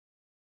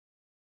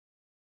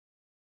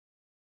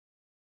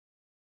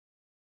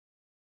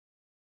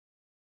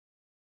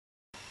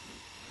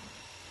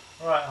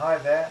Right, hi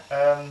there.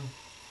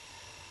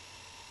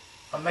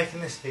 I'm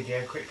making this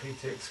video quickly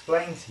to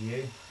explain to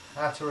you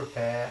how to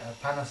repair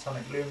a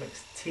Panasonic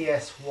Lumix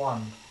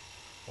TS1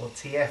 or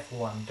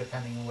TF1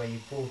 depending on where you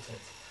bought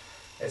it.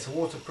 It's a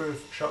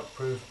waterproof,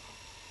 shockproof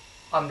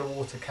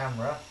underwater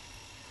camera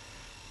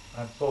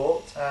I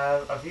bought.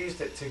 I've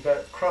used it to go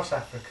across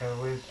Africa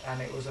with, and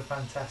it was a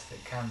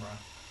fantastic camera,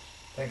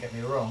 don't get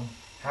me wrong.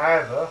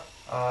 However,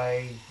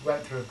 I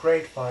went through a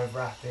grade 5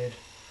 rapid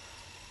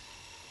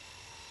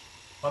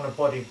on a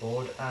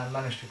bodyboard and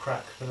managed to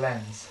crack the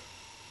lens.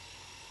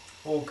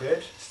 All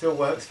good, still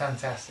works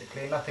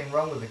fantastically, nothing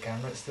wrong with the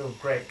camera, it's still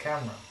a great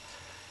camera.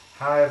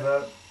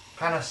 However,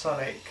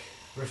 Panasonic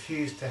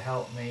refused to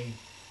help me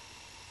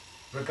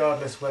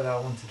regardless whether I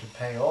wanted to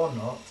pay or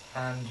not,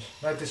 and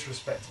no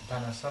disrespect to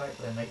Panasonic,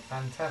 they make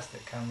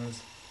fantastic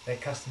cameras, their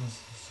customer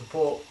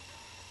support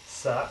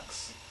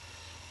sucks.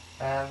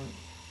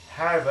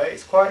 However,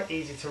 it's quite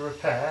easy to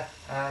repair,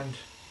 and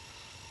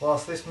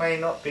whilst this may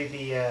not be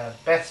the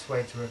best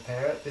way to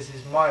repair it, this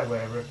is my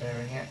way of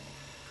repairing it,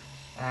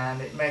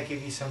 and it may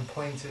give you some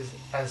pointers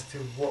as to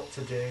what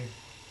to do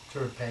to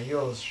repair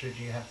yours should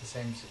you have the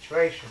same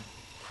situation.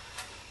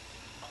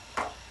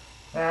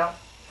 Now,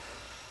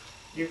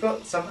 you've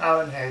got some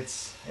Allen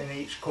heads in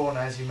each corner,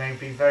 as you may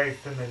be very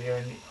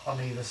familiar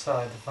on either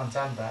side, the front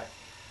and back.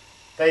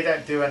 They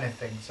don't do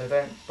anything, so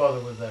don't bother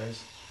with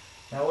those.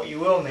 Now what you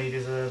will need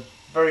is a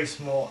very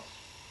small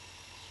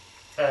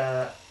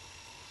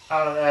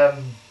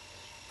Allen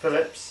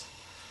Phillips.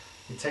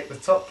 You take the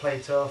top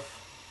plate off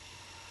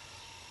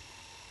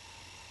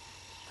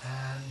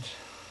and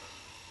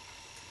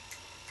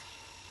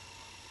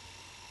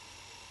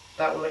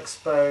that will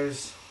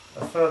expose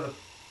a further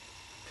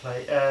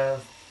plate.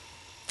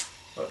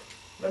 But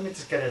let me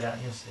just get it out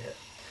and you'll see it.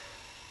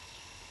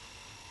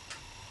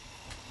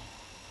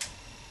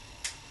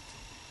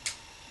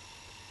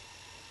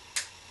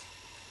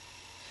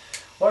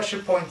 What I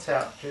should point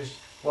out just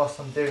whilst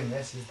I'm doing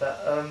this is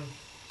that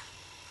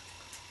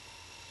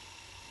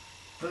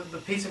the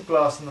piece of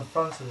glass on the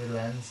front of the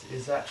lens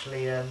is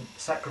actually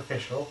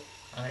sacrificial,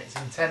 and it's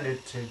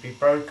intended to be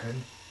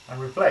broken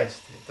and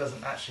replaced. It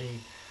doesn't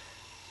actually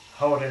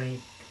hold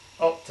any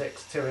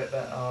optics to it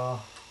that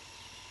are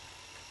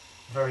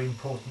very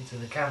important to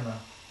the camera.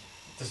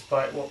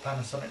 Despite what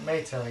Panasonic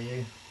may tell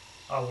you,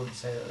 I wouldn't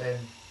say that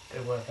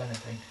they're worth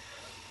anything.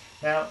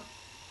 Now,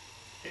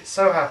 it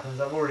so happens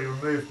I've already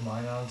removed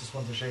mine, and I just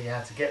want to show you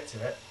how to get to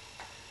it.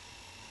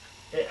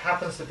 It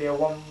happens to be a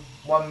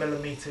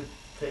 1mm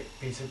thick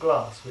piece of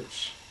glass,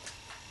 which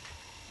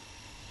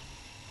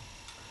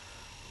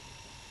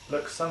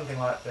looks something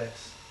like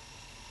this.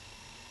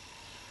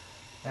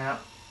 Now,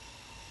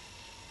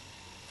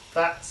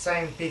 that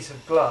same piece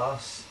of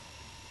glass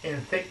in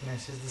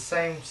thickness is the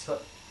same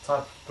type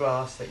of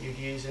glass that you'd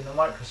use in a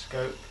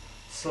microscope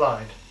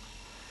slide.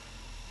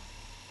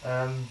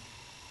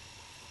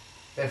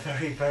 They're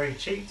very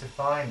cheap to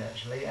find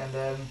actually, and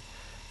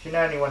if you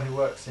know anyone who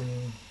works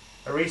in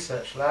a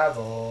research lab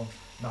or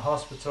in a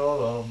hospital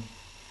or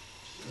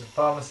as a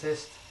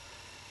pharmacist,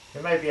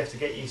 they may be able to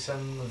get you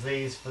some of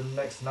these for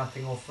next to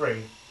nothing or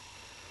free.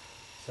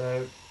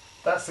 So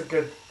that's a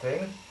good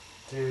thing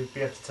to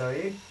be able to tell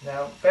you.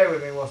 Now bear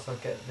with me whilst I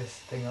get this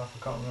thing off.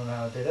 I can't remember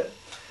how I did it.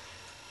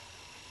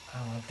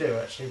 I do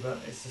actually, but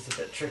it's just a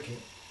bit tricky.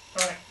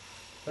 Right,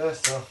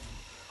 first off,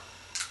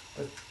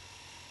 the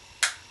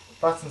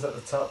buttons at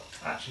the top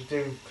actually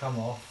do come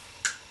off.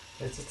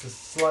 There's just a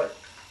slight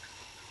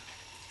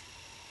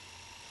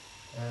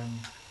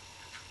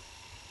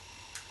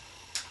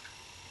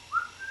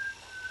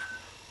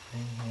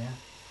thing here.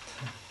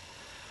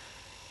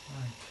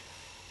 Right.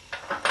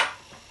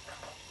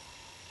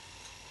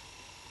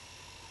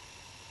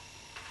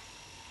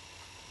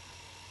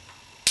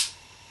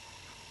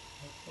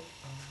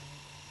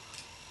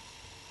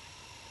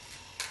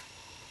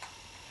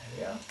 There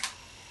we are.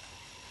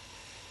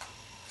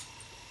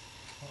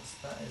 Once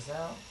that is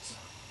out,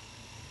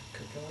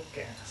 cooking with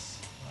gas.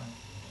 Right.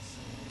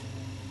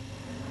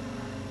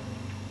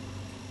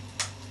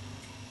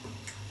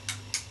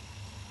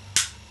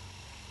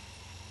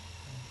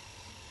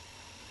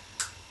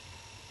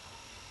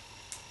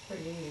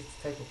 Pretty easy to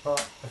take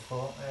apart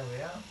before. There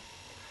we are.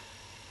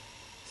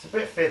 It's a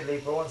bit fiddly,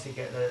 but once you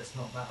get there, it's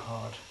not that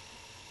hard.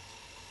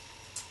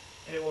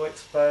 It will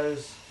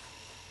expose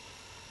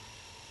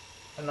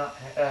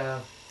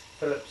a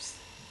Phillips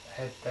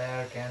head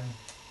there again.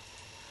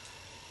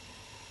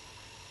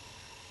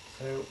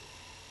 So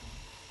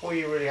all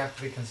you really have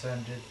to be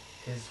concerned with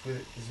is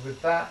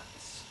with that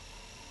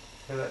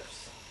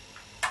Phillips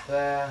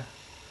there,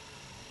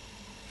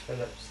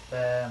 Phillips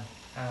there,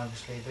 and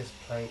obviously this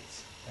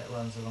plate that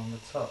runs along the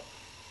top.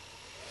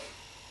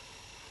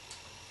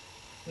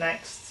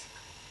 Next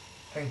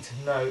thing to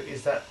note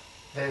is that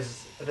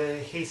there's an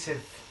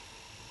adhesive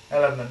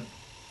element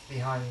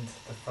behind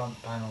the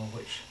front panel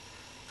which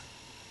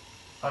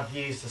I've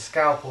used a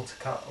scalpel to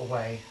cut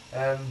away.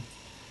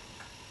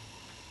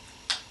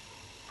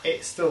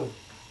 It's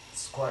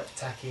quite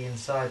tacky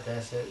inside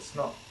there, so it's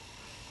not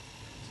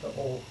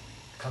all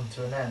come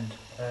to an end.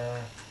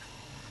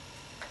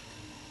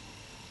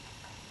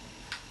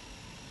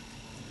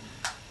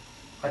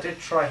 I did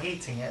try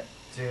heating it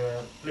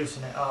to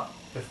loosen it up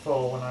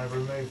before when I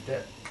removed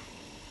it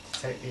to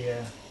take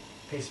the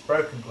piece of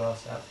broken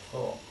glass out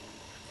before,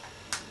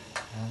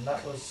 and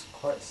that was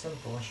quite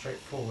simple and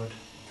straightforward.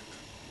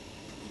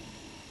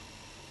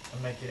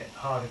 I'm making it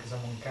harder because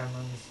I'm on camera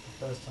and this is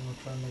the first time I'm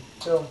trying to make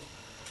a film,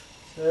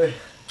 so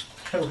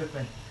bear with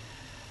me.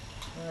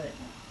 Right.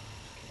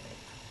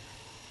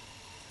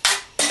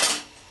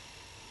 Okay.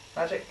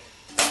 Magic.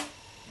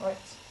 Right.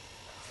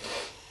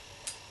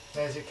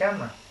 There's your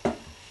camera.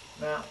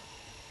 Now,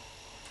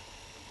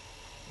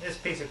 this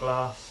piece of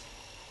glass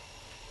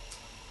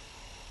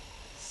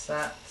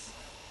sat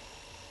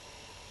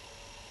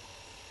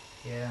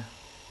here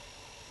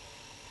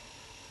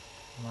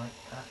like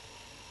that,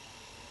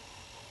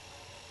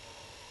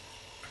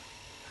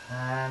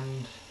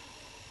 and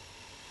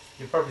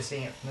you're probably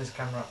seeing it from this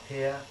camera up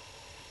here.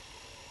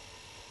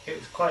 It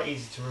was quite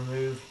easy to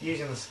remove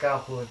using the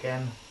scalpel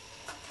again.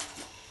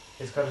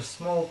 It's got a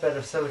small bit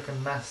of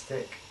silicone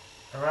mastic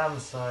around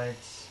the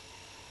sides,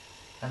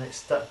 and it's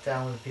stuck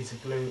down with a piece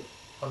of glue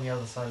on the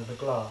other side of the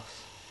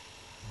glass.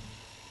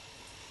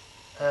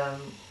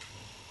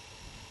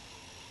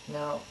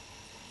 Now,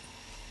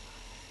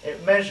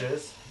 it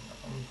measures,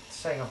 I'm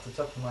saying off the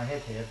top of my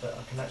head here, but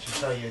I can actually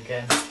tell you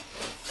again.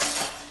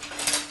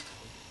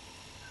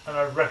 And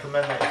I'd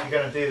recommend that if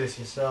you're going to do this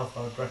yourself,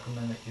 I would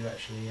recommend that you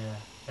actually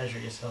measure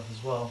it yourself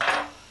as well.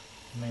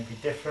 It may be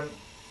different,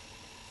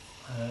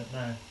 I don't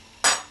know.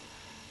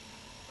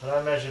 But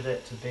I measured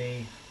it to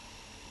be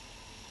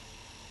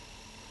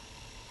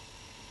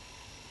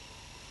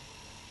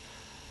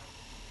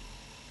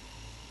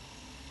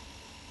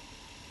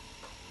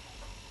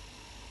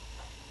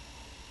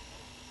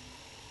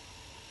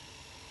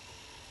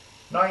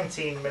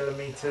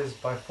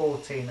 19mm by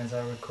 14 as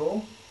I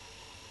recall.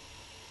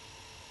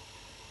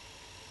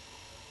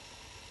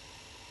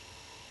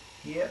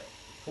 Yep,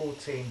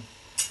 14.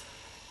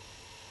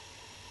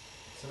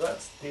 So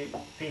that's the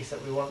piece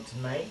that we want to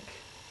make.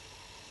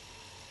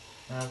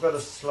 Now I've got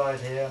a slide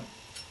here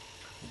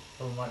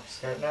for a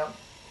microscope. Now,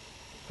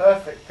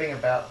 perfect thing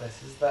about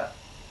this is that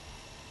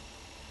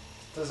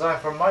it's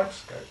designed for a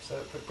microscope,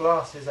 so the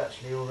glass is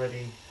actually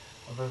already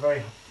of a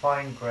very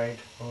fine grade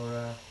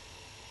for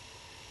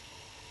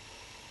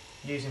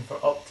using for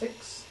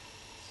optics,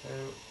 so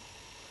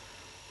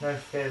no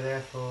fear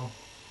there for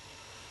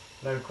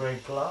low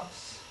grade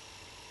glass.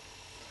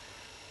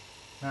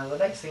 Now the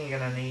next thing you're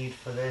going to need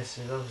for this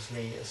is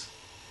obviously a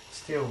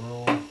steel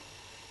rule,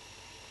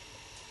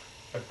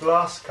 a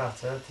glass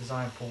cutter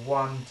designed for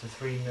 1 to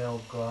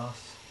 3mm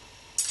glass,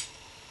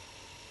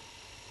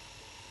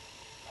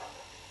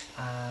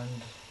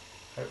 and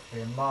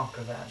hopefully a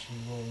marker that actually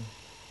will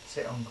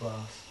sit on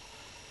glass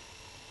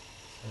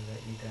so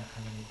that you don't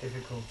have any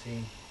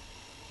difficulty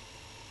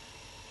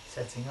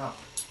setting up.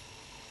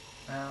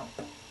 Now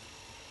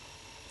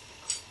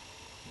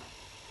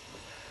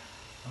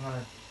I'm going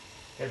to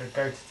get a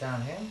go-to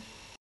down here.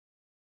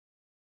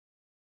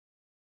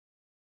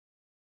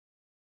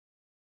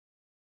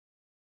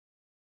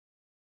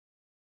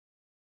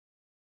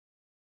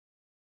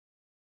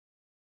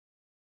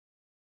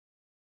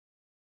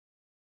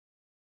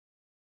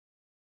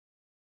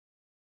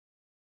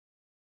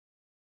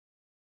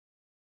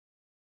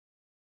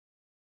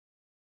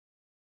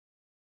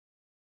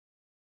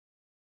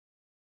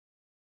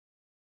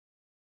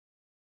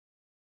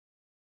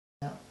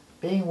 Now,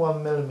 being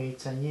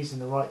 1mm and using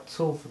the right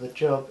tool for the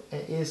job,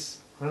 it is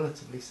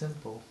relatively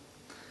simple.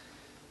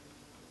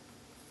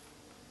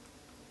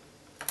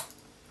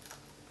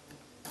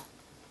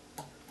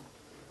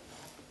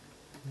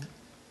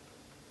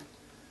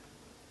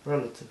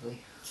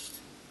 Relatively.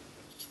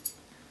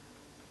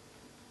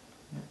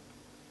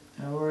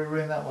 I already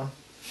ruined that one.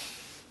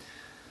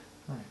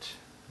 Right.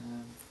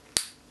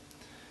 It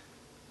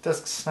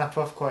does snap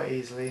off quite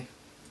easily.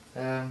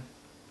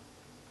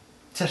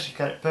 It's actually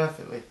cut it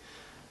perfectly.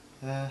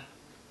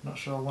 Not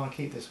sure I want to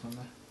keep this one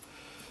though.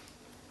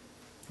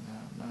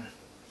 No.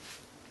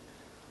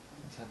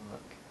 Let's have a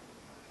look.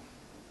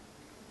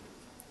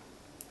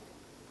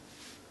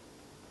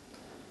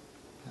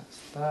 That's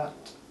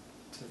that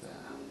to there.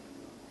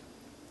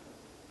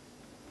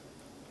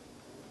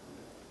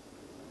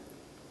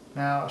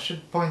 Now I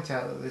should point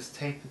out that there's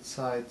tapered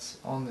sides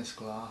on this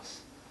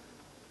glass,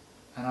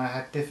 and I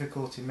had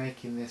difficulty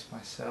making this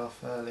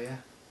myself earlier.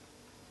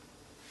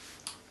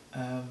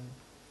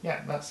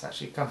 Yeah, that's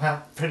actually come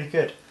out pretty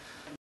good.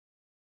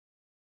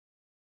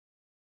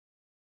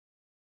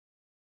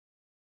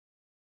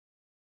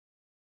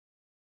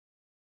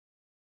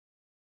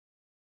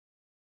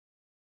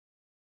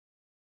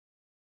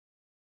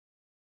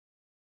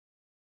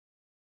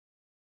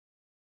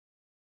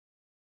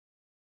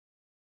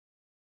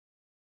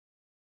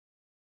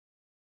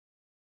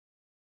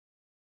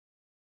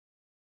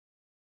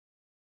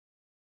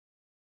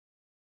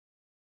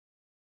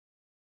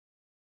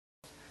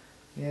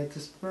 Yeah,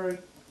 it's very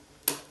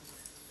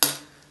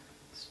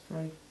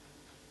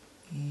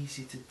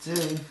easy to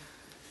do,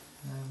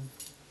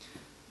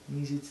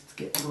 easy to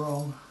get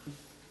wrong.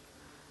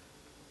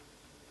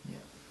 Yeah.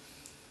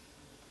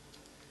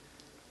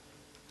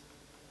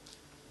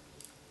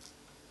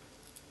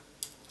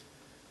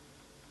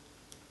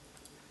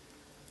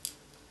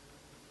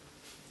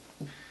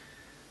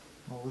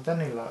 with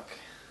any luck,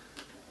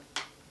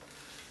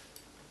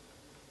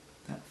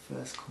 that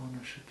first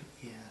corner should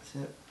be, yeah, that's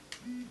it.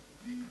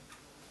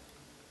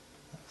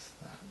 That's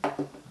that.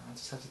 I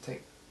just have to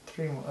take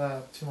two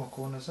more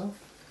corners off.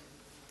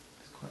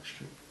 It's quite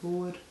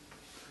straightforward.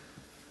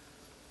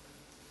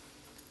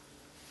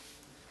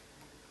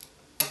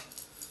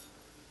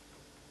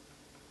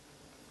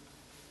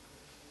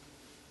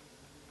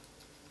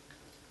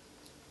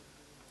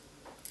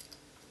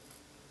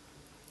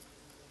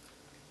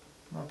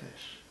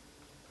 Rubbish.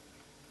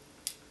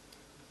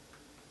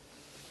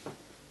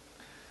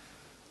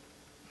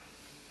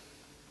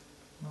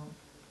 Well,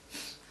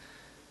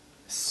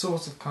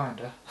 sort of,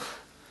 kinda.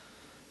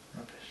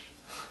 Rubbish.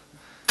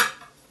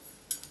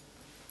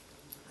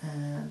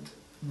 And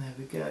there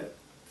we go.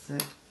 So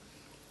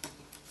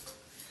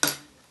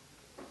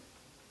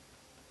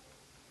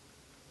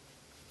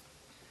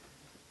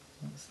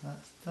once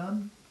that's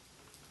done,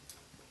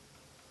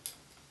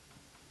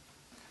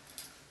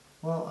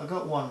 well, I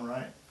got one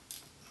right,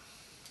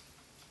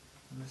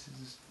 and this is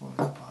just falling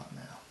apart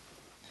now.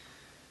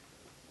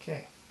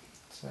 Okay,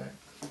 so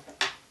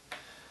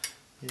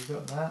you've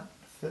got that,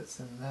 fits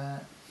in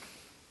there,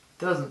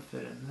 doesn't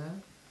fit in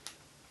there.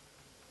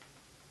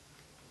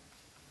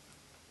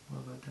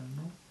 What have I done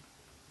now?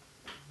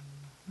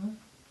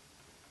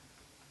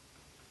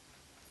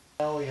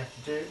 Now all you have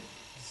to do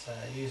is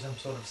use some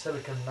sort of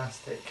silicone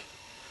mastic,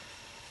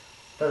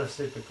 bit of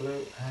super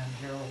glue, and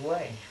you're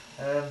away.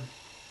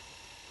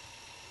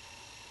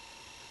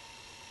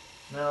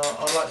 Now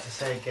I'd like to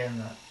say again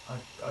that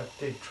I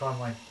did try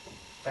my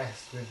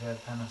best with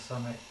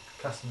Panasonic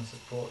customer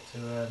support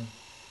to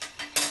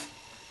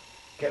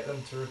get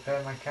them to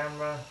repair my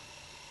camera,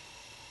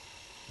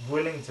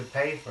 willing to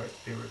pay for it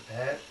to be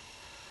repaired,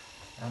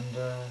 and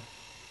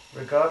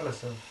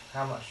regardless of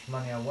how much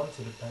money I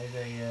wanted to pay,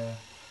 they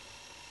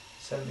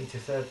sent me to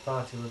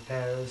third-party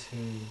repairers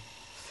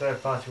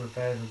third-party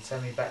repairers would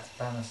send me back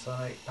to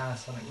Panasonic,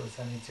 Panasonic would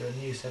send me to a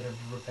new set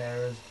of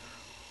repairers,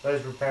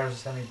 those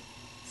repairers would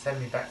send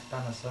me back to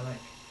Panasonic,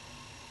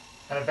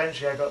 and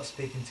eventually I got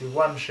speaking to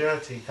one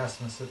shirty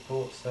customer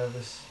support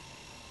service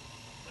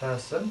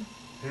person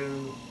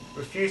who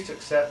refused to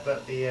accept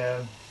that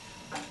the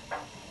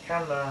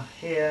camera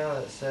here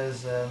that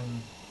says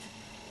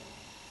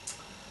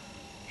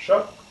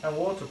shock and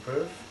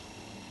waterproof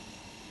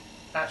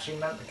actually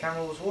meant the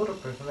camera was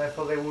waterproof, and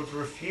therefore they would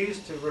refuse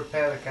to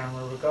repair the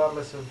camera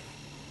regardless of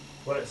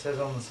what it says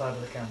on the side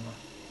of the camera,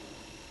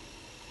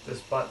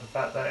 despite the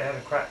fact that it had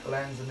a cracked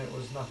lens and it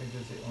was nothing to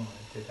do, well,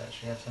 it did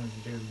actually have something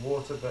to do with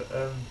water, but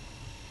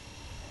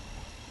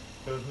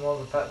it was more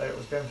the fact that it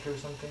was going through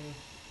something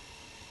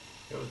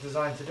it was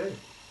designed to do.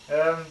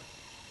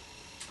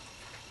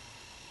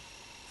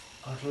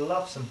 I'd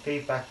love some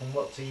feedback on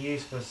what to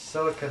use for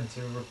silicone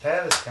to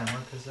repair this camera,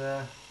 because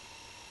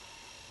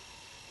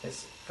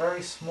it's a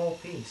very small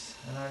piece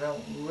and I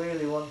don't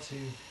really want to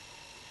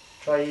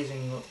try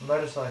using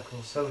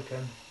motorcycle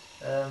silicone,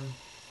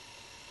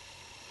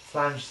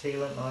 flange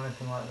sealant or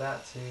anything like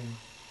that to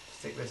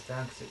stick this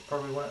down, because it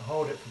probably won't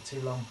hold it for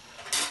too long.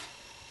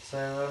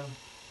 So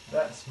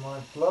that's my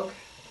blog,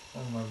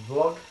 or my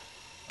vlog,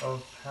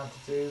 of how to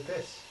do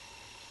this.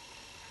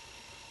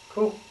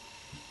 Cool.